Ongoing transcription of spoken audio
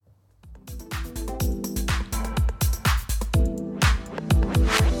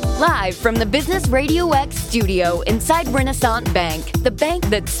Live from the Business RadioX studio inside Renaissance Bank, the bank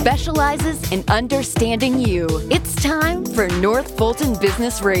that specializes in understanding you. It's time for North Fulton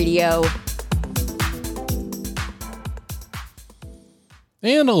Business Radio.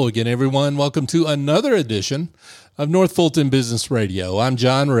 And hello again, everyone. Welcome to another edition of North Fulton Business Radio. I'm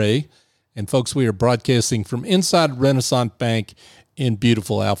John Ray, and folks, we are broadcasting from inside Renaissance Bank in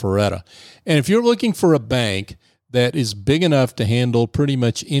beautiful Alpharetta. And if you're looking for a bank that is big enough to handle pretty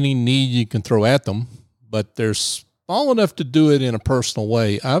much any need you can throw at them, but they're small enough to do it in a personal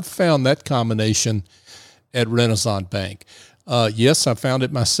way, I've found that combination at Renaissance Bank. Yes, I found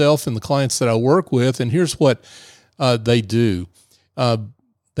it myself and the clients that I work with, and here's what they do.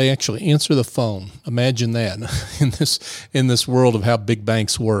 They actually answer the phone. Imagine that in this world of how big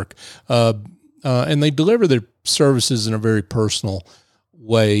banks work. And they deliver their services in a very personal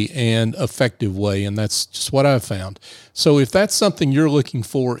way and effective way. And that's just what I've found. So if that's something you're looking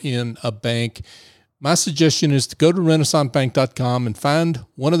for in a bank, my suggestion is to go to renaissancebank.com and find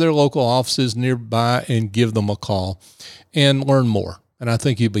one of their local offices nearby and give them a call and learn more. And I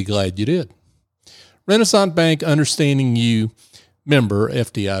think you'll be glad you did. Renaissance Bank, understanding you, member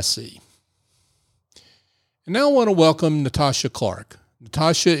FDIC. And now I want to welcome Natasha Clark.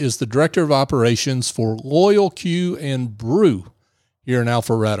 Natasha is the Director of Operations for Loyal Q and Brew here in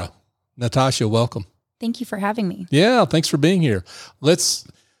Alpharetta. Natasha, welcome. Thank you for having me. Yeah, thanks for being here. Let's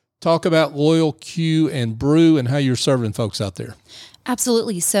talk about Loyal Q and Brew and how you're serving folks out there.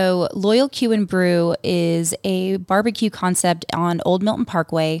 Absolutely. So Loyal Q and Brew is a barbecue concept on Old Milton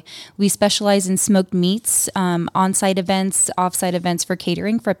Parkway. We specialize in smoked meats, on-site events, off-site events for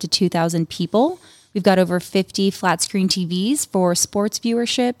catering for up to 2,000 people. We've got over 50 flat screen TVs for sports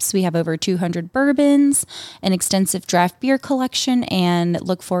viewerships. We have over 200 bourbons, an extensive draft beer collection, and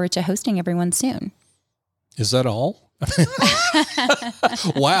look forward to hosting everyone soon. Is that all?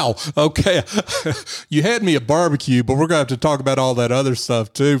 Wow. Okay. You had me at barbecue, but we're going to have to talk about all that other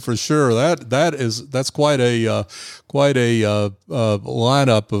stuff too, for sure. That's quite a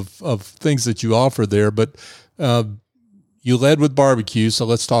lineup of things that you offer there, but, you led with barbecue, so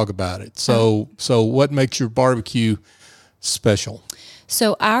let's talk about it. So what makes your barbecue special?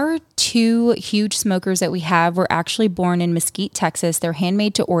 So our two huge smokers that we have were actually born in Mesquite, Texas. They're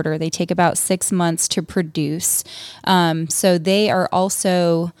handmade to order. They take about 6 months to produce. So they are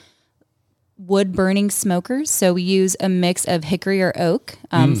also wood burning smokers. So we use a mix of hickory or oak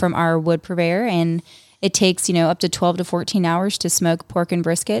from our wood purveyor, and it takes, up to 12 to 14 hours to smoke pork and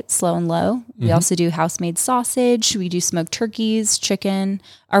brisket, slow and low. Mm-hmm. We also do house-made sausage. We do smoked turkeys, chicken.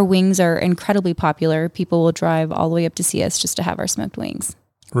 Our wings are incredibly popular. People will drive all the way up to see us just to have our smoked wings.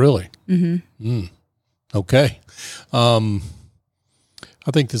 Really? Mm-hmm. Okay. I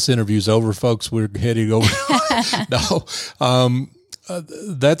think this interview's over, folks. We're heading over. No.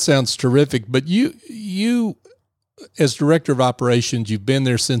 That sounds terrific. But you as Director of Operations, you've been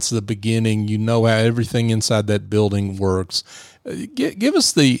there since the beginning. You know how everything inside that building works. Give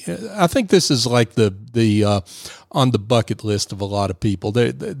us I think this is like the on the bucket list of a lot of people.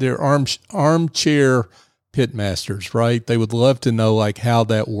 They're armchair pit masters, right? They would love to know like how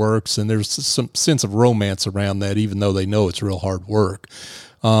that works. And there's some sense of romance around that, even though they know it's real hard work.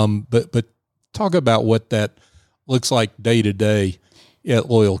 But talk about what that looks like day to day at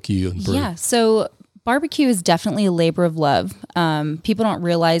Loyal Q and Brew. Yeah. So barbecue is definitely a labor of love. People don't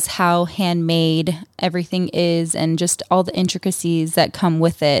realize how handmade everything is and just all the intricacies that come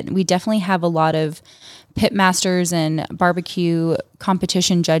with it. We definitely have a lot of pit masters and barbecue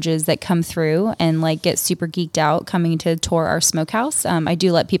competition judges that come through and like get super geeked out coming to tour our smokehouse. I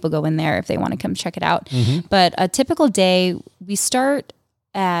do let people go in there if they want to come check it out. Mm-hmm. But a typical day, we start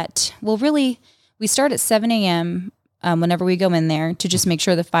at 7 a.m., whenever we go in there to just make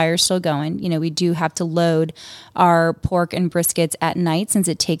sure the fire's still going. We do have to load our pork and briskets at night since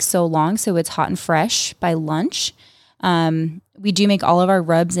it takes so long. So it's hot and fresh by lunch. We do make all of our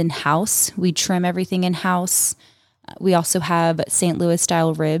rubs in-house. We trim everything in-house. We also have St. Louis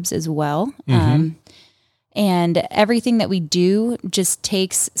style ribs as well. Mm-hmm. And everything that we do just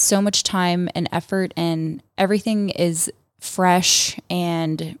takes so much time and effort, and everything is fresh.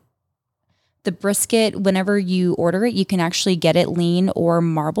 And the brisket, whenever you order it, you can actually get it lean or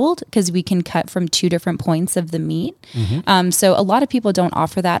marbled because we can cut from 2 different points of the meat. Mm-hmm. So a lot of people don't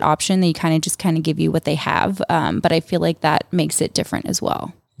offer that option. They kind of give you what they have. But I feel like that makes it different as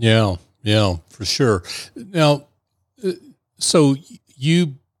well. Yeah, for sure. Now, so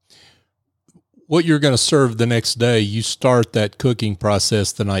what you're going to serve the next day, you start that cooking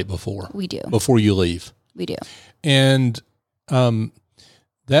process the night before. We do. Before you leave. We do. And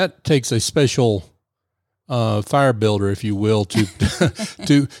that takes a special fire builder, if you will,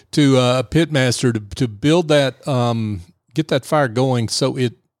 to to pit master to build that, get that fire going so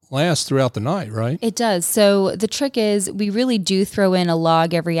it lasts throughout the night, right? It does. So the trick is we really do throw in a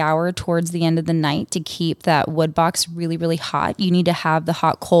log every hour towards the end of the night to keep that wood box really, really hot. You need to have the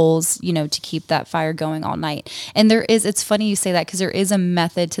hot coals, to keep that fire going all night. And it's funny you say that because there is a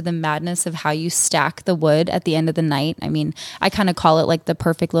method to the madness of how you stack the wood at the end of the night. I mean, I kind of call it like the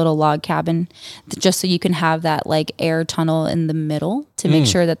perfect little log cabin, just so you can have that like air tunnel in the middle to make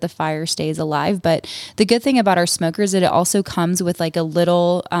sure that the fire stays alive. But the good thing about our smoker is that it also comes with like a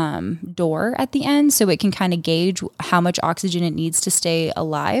little door at the end, so it can kind of gauge how much oxygen it needs to stay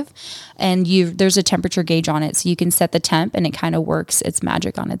alive. And there's a temperature gauge on it, so you can set the temp and it kind of works its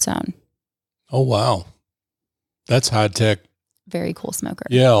magic on its own. Oh, wow. That's high tech. Very cool smoker.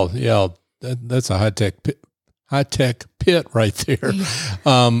 Yeah. That's a high tech pit right there.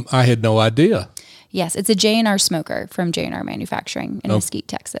 Yeah. I had no idea. Yes, it's a J&R smoker from J&R Manufacturing in Mesquite,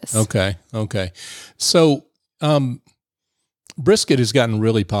 Texas. Okay. So, brisket has gotten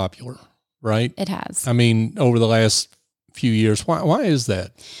really popular, right? It has. I mean, over the last few years. Why is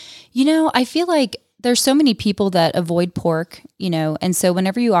that? I feel like there's so many people that avoid pork, and so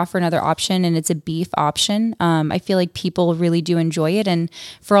whenever you offer another option and it's a beef option, I feel like people really do enjoy it. And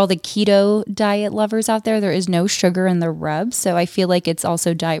for all the keto diet lovers out there is no sugar in the rub. So I feel like it's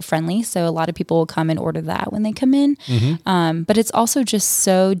also diet friendly. So a lot of people will come and order that when they come in. Mm-hmm. But it's also just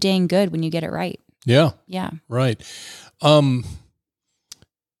so dang good when you get it right. Yeah. Yeah. Right.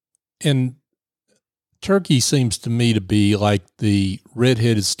 And turkey seems to me to be like the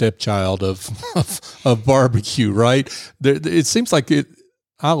redheaded stepchild of barbecue, right? It seems like it.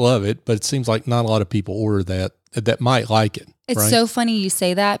 I love it, but it seems like not a lot of people order that might like it. It's right? so funny you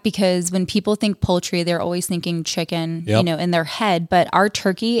say that because when people think poultry, they're always thinking chicken, in their head. But our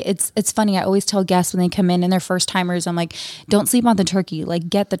turkey, it's funny. I always tell guests when they come in and they're first timers, I'm like, don't sleep on the turkey. Like,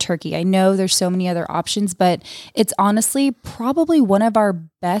 get the turkey. I know there's so many other options, but it's honestly probably one of our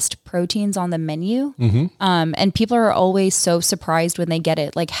best proteins on the menu. Mm-hmm. And people are always so surprised when they get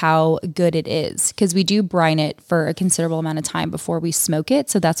it, like how good it is. Because we do brine it for a considerable amount of time before we smoke it.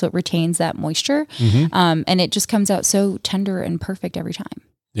 So that's what retains that moisture. Mm-hmm. And it just comes out so tender and perfect every time.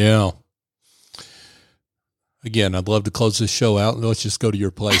 Yeah. Again, I'd love to close this show out and let's just go to your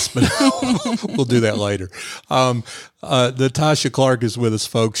place, but we'll do that later. Natasha Clark is with us,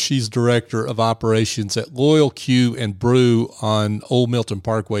 folks. She's Director of Operations at Loyal Q and Brew on Old Milton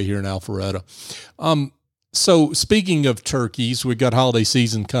Parkway here in Alpharetta. So speaking of turkeys, we've got holiday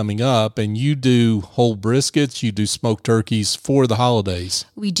season coming up, and you do whole briskets, you do smoked turkeys for the holidays.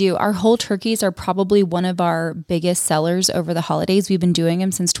 We do. Our whole turkeys are probably one of our biggest sellers over the holidays. We've been doing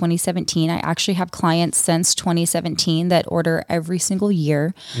them since 2017. I actually have clients since 2017 that order every single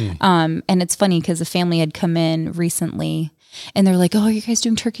year. And it's funny because the family had come in recently and they're like, "Oh, are you guys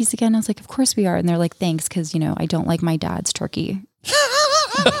doing turkeys again?" I was like, "Of course we are." And they're like, "Thanks, because, I don't like my dad's turkey."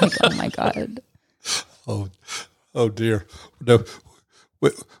 I'm like, oh my God. Oh dear. No,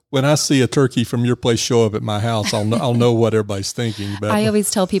 when I see a turkey from your place show up at my house, I'll know what everybody's thinking. But I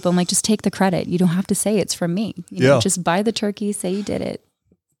always tell people, I'm like, just take the credit. You don't have to say it's from me. Just buy the turkey, say you did it.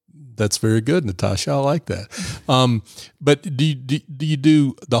 That's very good, Natasha. I like that. But do you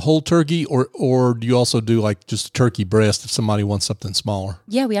do the whole turkey or do you also do like just a turkey breast if somebody wants something smaller?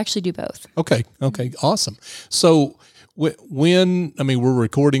 Yeah, we actually do both. Okay. Awesome. So we're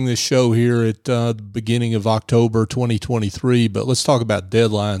recording this show here at the beginning of October 2023, but let's talk about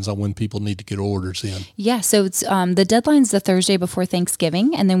deadlines on when people need to get orders in. Yeah, so it's the deadline's the Thursday before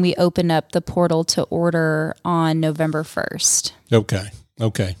Thanksgiving, and then we open up the portal to order on November 1st.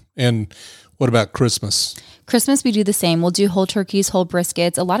 Okay. And what about Christmas? Christmas, we do the same. We'll do whole turkeys, whole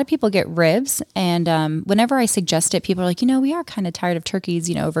briskets. A lot of people get ribs. And whenever I suggest it, people are like, we are kind of tired of turkeys,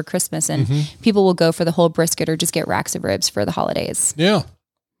 over Christmas. And people will go for the whole brisket or just get racks of ribs for the holidays. Yeah.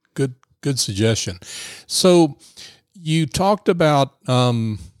 Good suggestion. So you talked about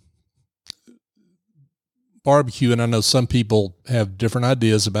barbecue, and I know some people have different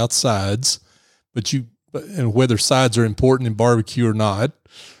ideas about sides, and whether sides are important in barbecue or not.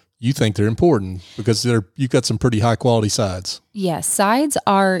 You think they're important because you've got some pretty high quality sides. Yes, sides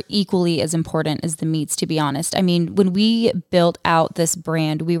are equally as important as the meats, to be honest. I mean, when we built out this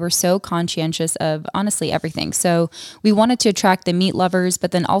brand, we were so conscientious of honestly everything. So we wanted to attract the meat lovers,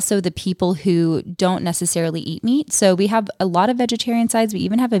 but then also the people who don't necessarily eat meat. So we have a lot of vegetarian sides. We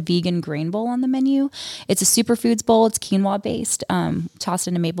even have a vegan grain bowl on the menu. It's a superfoods bowl. It's quinoa based, tossed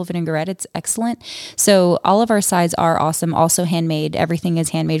in a maple vinaigrette. It's excellent. So all of our sides are awesome. Also handmade. Everything is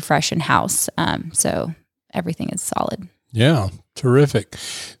handmade fresh in house. So everything is solid. Yeah, terrific.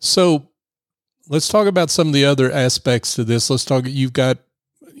 So let's talk about some of the other aspects to this. Let's talk.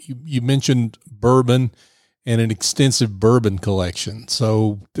 You mentioned bourbon and an extensive bourbon collection.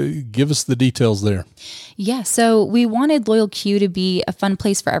 So give us the details there. Yeah. So we wanted Loyal Q to be a fun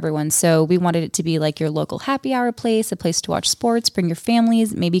place for everyone. So we wanted it to be like your local happy hour place, a place to watch sports, bring your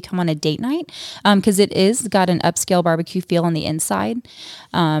families, maybe come on a date night. Cause it is got an upscale barbecue feel on the inside.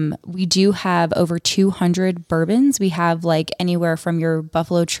 We do have over 200 bourbons. We have like anywhere from your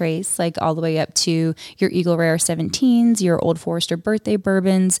Buffalo Trace, like all the way up to your Eagle Rare 17s, your Old Forester birthday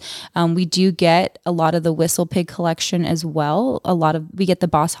bourbons. We do get a lot of the Whistle Pig collection as well. We get the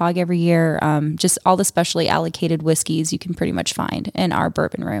Boss Hog every year. Just all the specially allocated whiskeys you can pretty much find in our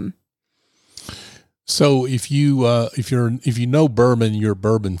bourbon room. So if you know bourbon, you're a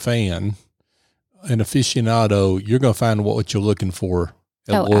bourbon fan, an aficionado, you're going to find what you're looking for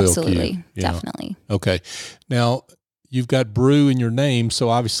at Loyal absolutely. Q. Definitely. Okay. Now you've got brew in your name. So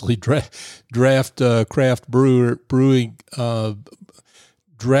obviously draft craft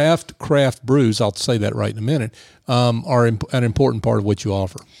craft brews, I'll say that right in a minute, are an important part of what you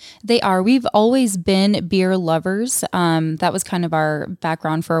offer. They are. We've always been beer lovers. That was kind of our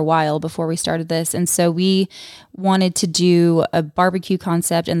background for a while before we started this. And so we wanted to do a barbecue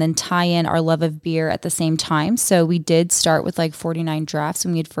concept and then tie in our love of beer at the same time. So we did start with like 49 drafts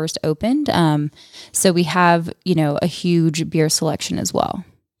when we had first opened. So we have, a huge beer selection as well.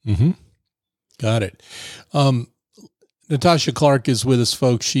 Mm-hmm. Got it. Natasha Clark is with us,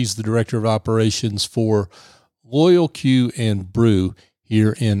 folks. She's the Director of Operations for Loyal Q and Brew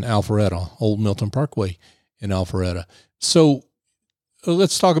here in Alpharetta, Old Milton Parkway in Alpharetta. So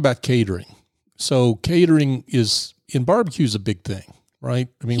let's talk about catering. So catering in barbecue is a big thing, right?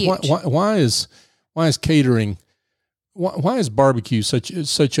 I mean, why is catering? Why is barbecue such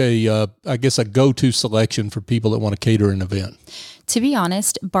a I guess a go-to selection for people that want to cater an event? To be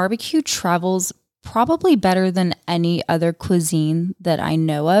honest, barbecue travels probably better than any other cuisine that I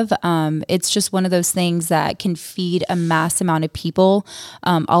know of. It's just one of those things that can feed a mass amount of people.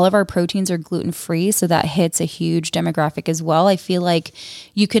 All of our proteins are gluten-free, so that hits a huge demographic as well. I feel like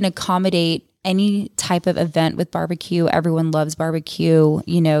you can accommodate any type of event with barbecue. Everyone loves barbecue.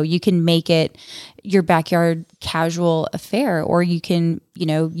 You can make it your backyard casual affair, or you can,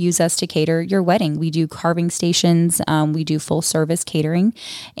 use us to cater your wedding. We do carving stations. We do full service catering.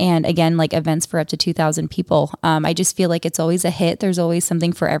 And again, like events for up to 2,000 people. I just feel like it's always a hit. There's always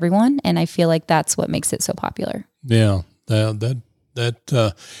something for everyone. And I feel like that's what makes it so popular. Yeah, that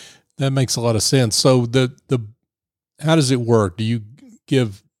makes a lot of sense. So how does it work? Do you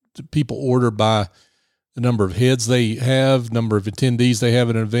give people order by the number of heads they have, number of attendees they have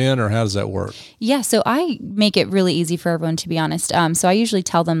at an event, or how does that work? Yeah, so I make it really easy for everyone, to be honest. So I usually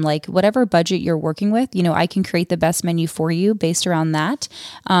tell them, like, whatever budget you're working with, I can create the best menu for you based around that.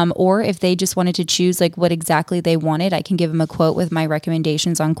 Or if they just wanted to choose like what exactly they wanted, I can give them a quote with my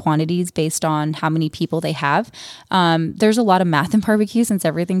recommendations on quantities based on how many people they have. There's a lot of math in barbecue since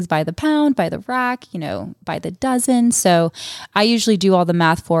everything's by the pound, by the rack, by the dozen. So I usually do all the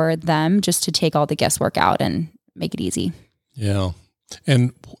math for them just to take all the guesswork out and make it easy. Yeah.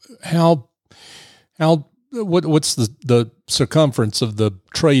 And what's the circumference of the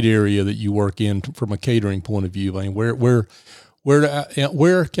trade area that you work in from a catering point of view? I mean, where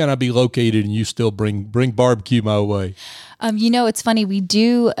can I be located and you still bring barbecue my way? It's funny. We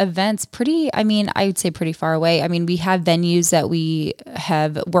do events I would say pretty far away. I mean, we have venues that we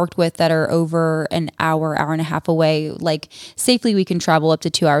have worked with that are over an hour and a half away. Like safely, we can travel up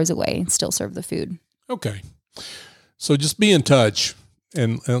to 2 hours away and still serve the food. Okay. So just be in touch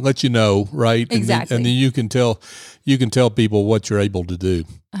and let you know, right? Exactly. And then you can tell people what you're able to do.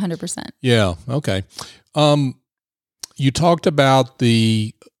 100%. Yeah. Okay. You talked about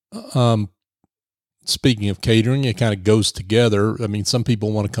the, speaking of catering, it kind of goes together. I mean, some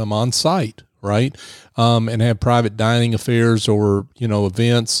people want to come on site, right? And have private dining affairs or,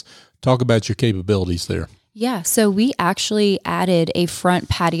 events. Talk about your capabilities there. Yeah, so we actually added a front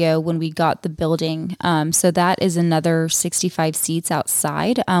patio when we got the building. So that is another 65 seats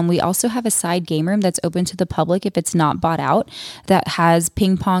outside. We also have a side game room that's open to the public if it's not bought out, that has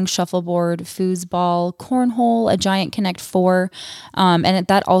ping pong, shuffleboard, foosball, cornhole, a giant Connect 4, and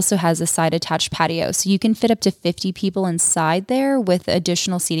that also has a side attached patio. So you can fit up to 50 people inside there with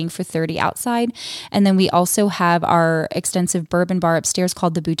additional seating for 30 outside. And then we also have our extensive bourbon bar upstairs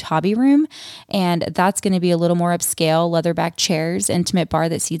called the Butabi Room, and that's going to be a little more upscale, leatherback chairs, intimate bar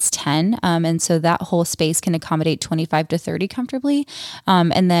that seats 10. And so that whole space can accommodate 25 to 30 comfortably.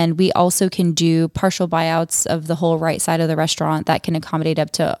 And then we also can do partial buyouts of the whole right side of the restaurant that can accommodate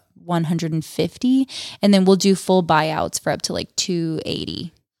up to 150. And then we'll do full buyouts for up to like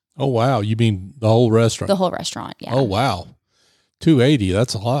 280. Oh, wow. You mean the whole restaurant? The whole restaurant, yeah. Oh, wow. $280,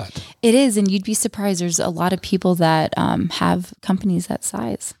 that's a lot. It is, and you'd be surprised. There's a lot of people that have companies that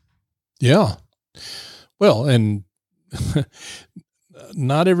size. Yeah. Well, and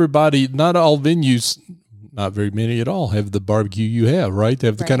not all venues, not very many at all, have the barbecue you have, right? They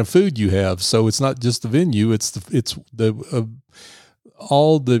have the kind of food you have. So it's not just the venue; it's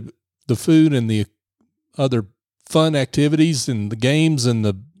all the food and the other fun activities and the games and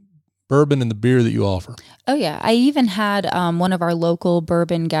the bourbon and the beer that you offer. Oh, yeah. I even had one of our local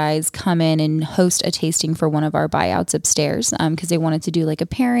bourbon guys come in and host a tasting for one of our buyouts upstairs because they wanted to do like a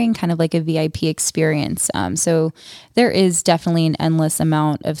pairing, kind of like a VIP experience. So there is definitely an endless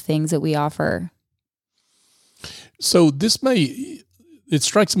amount of things that we offer. So it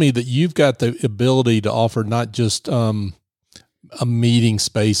strikes me that you've got the ability to offer not just a meeting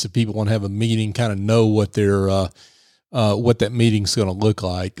space if people want to have a meeting, kind of know what their what that meeting's going to look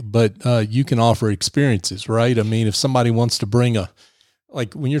like, but you can offer experiences, right? I mean, if somebody wants to bring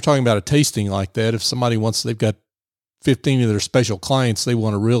like when you're talking about a tasting like that, if somebody they've got 15 of their special clients they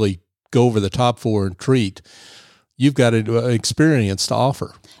want to really go over the top for and treat, you've got an experience to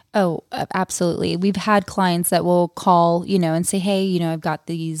offer. Oh, absolutely. We've had clients that will call, and say, hey, I've got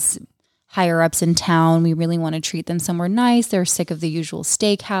these higher ups in town. We really want to treat them somewhere nice. They're sick of the usual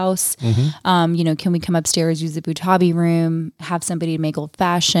steakhouse. Mm-hmm. Can we come upstairs, use the Butabi room, have somebody make old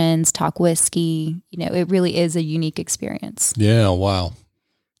fashions, talk whiskey? It really is a unique experience. Yeah. Wow.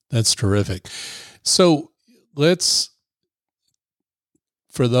 That's terrific. So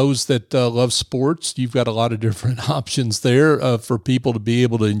for those that love sports, you've got a lot of different options there for people to be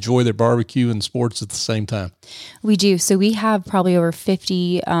able to enjoy their barbecue and sports at the same time. We do. So we have probably over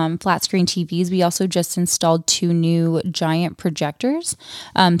 50 flat screen TVs. We also just installed 2 new giant projectors.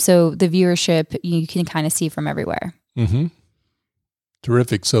 So the viewership, you can kind of see from everywhere. Mm-hmm.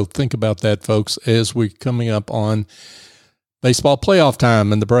 Terrific. So think about that, folks, as we're coming up on baseball playoff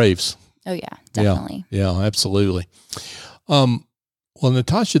time and the Braves. Oh, yeah, definitely. Yeah, absolutely. Well,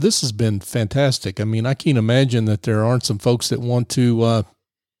 Natasha, this has been fantastic. I mean, I can't imagine that there aren't some folks that want to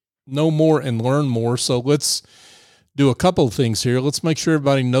know more and learn more. So let's do a couple of things here. Let's make sure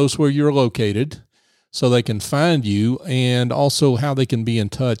everybody knows where you're located so they can find you, and also how they can be in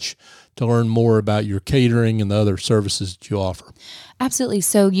touch to learn more about your catering and the other services that you offer. Absolutely.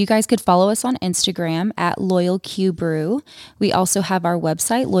 So you guys could follow us on Instagram at @LoyalQBrew. We also have our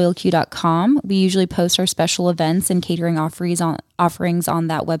website, loyalq.com. We usually post our special events and catering offerings on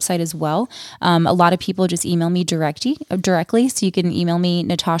that website as well. A lot of people just email me directly. So you can email me,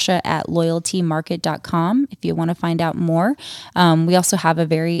 Natasha at loyaltymarket.com if you want to find out more. We also have a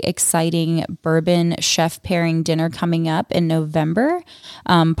very exciting bourbon chef pairing dinner coming up in November,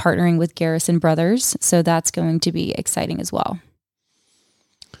 partnering with Garrison Brothers. So that's going to be exciting as well.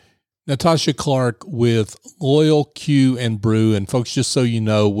 Natasha Clark with Loyal Q and Brew. And folks, just so you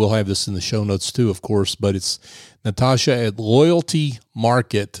know, we'll have this in the show notes too, of course, but it's Natasha at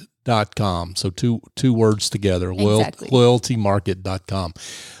loyaltymarket.com. So two words together, exactly. loyaltymarket.com.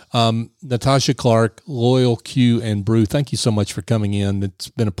 Natasha Clark, Loyal Q and Brew. Thank you so much for coming in. It's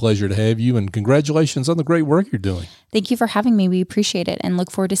been a pleasure to have you, and congratulations on the great work you're doing. Thank you for having me. We appreciate it and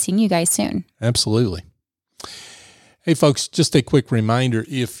look forward to seeing you guys soon. Absolutely. Hey, folks, just a quick reminder.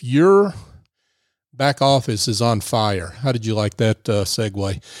 If your back office is on fire, how did you like that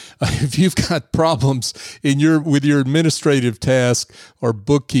segue? If you've got problems with your administrative task or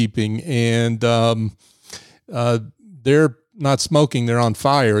bookkeeping, and they're not smoking, they're on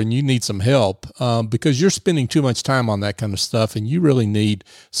fire, and you need some help because you're spending too much time on that kind of stuff, and you really need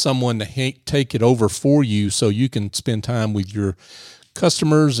someone to take it over for you so you can spend time with your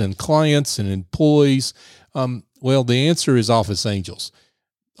customers and clients and employees. Well, the answer is Office Angels.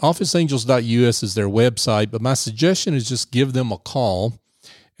 OfficeAngels.us is their website, but my suggestion is just give them a call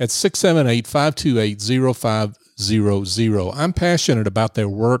at 678-528-0500. I'm passionate about their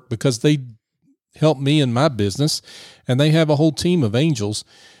work because they help me in my business, and they have a whole team of angels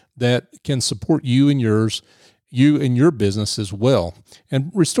that can support you and your business as well,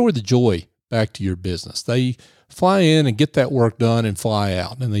 and restore the joy back to your business. They fly in and get that work done and fly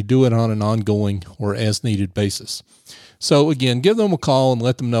out, and they do it on an ongoing or as needed basis. So again, give them a call and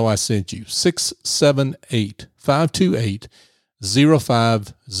let them know I sent you.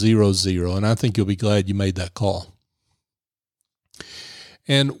 678-528-0500. And I think you'll be glad you made that call.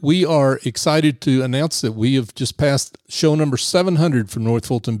 And we are excited to announce that we have just passed show number 700 for North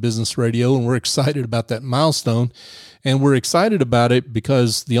Fulton Business Radio, and we're excited about that milestone. And we're excited about it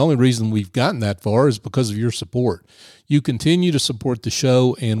because the only reason we've gotten that far is because of your support. You continue to support the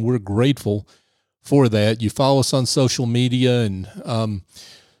show, and we're grateful for that. You follow us on social media and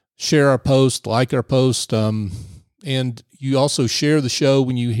share our post, like our post, and you also share the show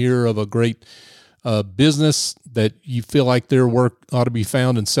when you hear of a great business that you feel like their work ought to be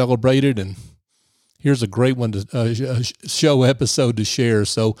found and celebrated. And here's a great one to show episode to share.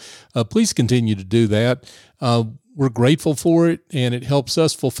 So please continue to do that. We're grateful for it, and it helps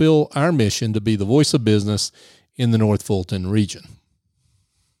us fulfill our mission to be the voice of business in the North Fulton region.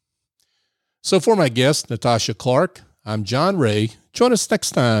 So for my guest, Natasha Clark, I'm John Ray. Join us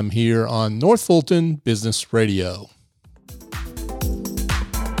next time here on North Fulton Business Radio.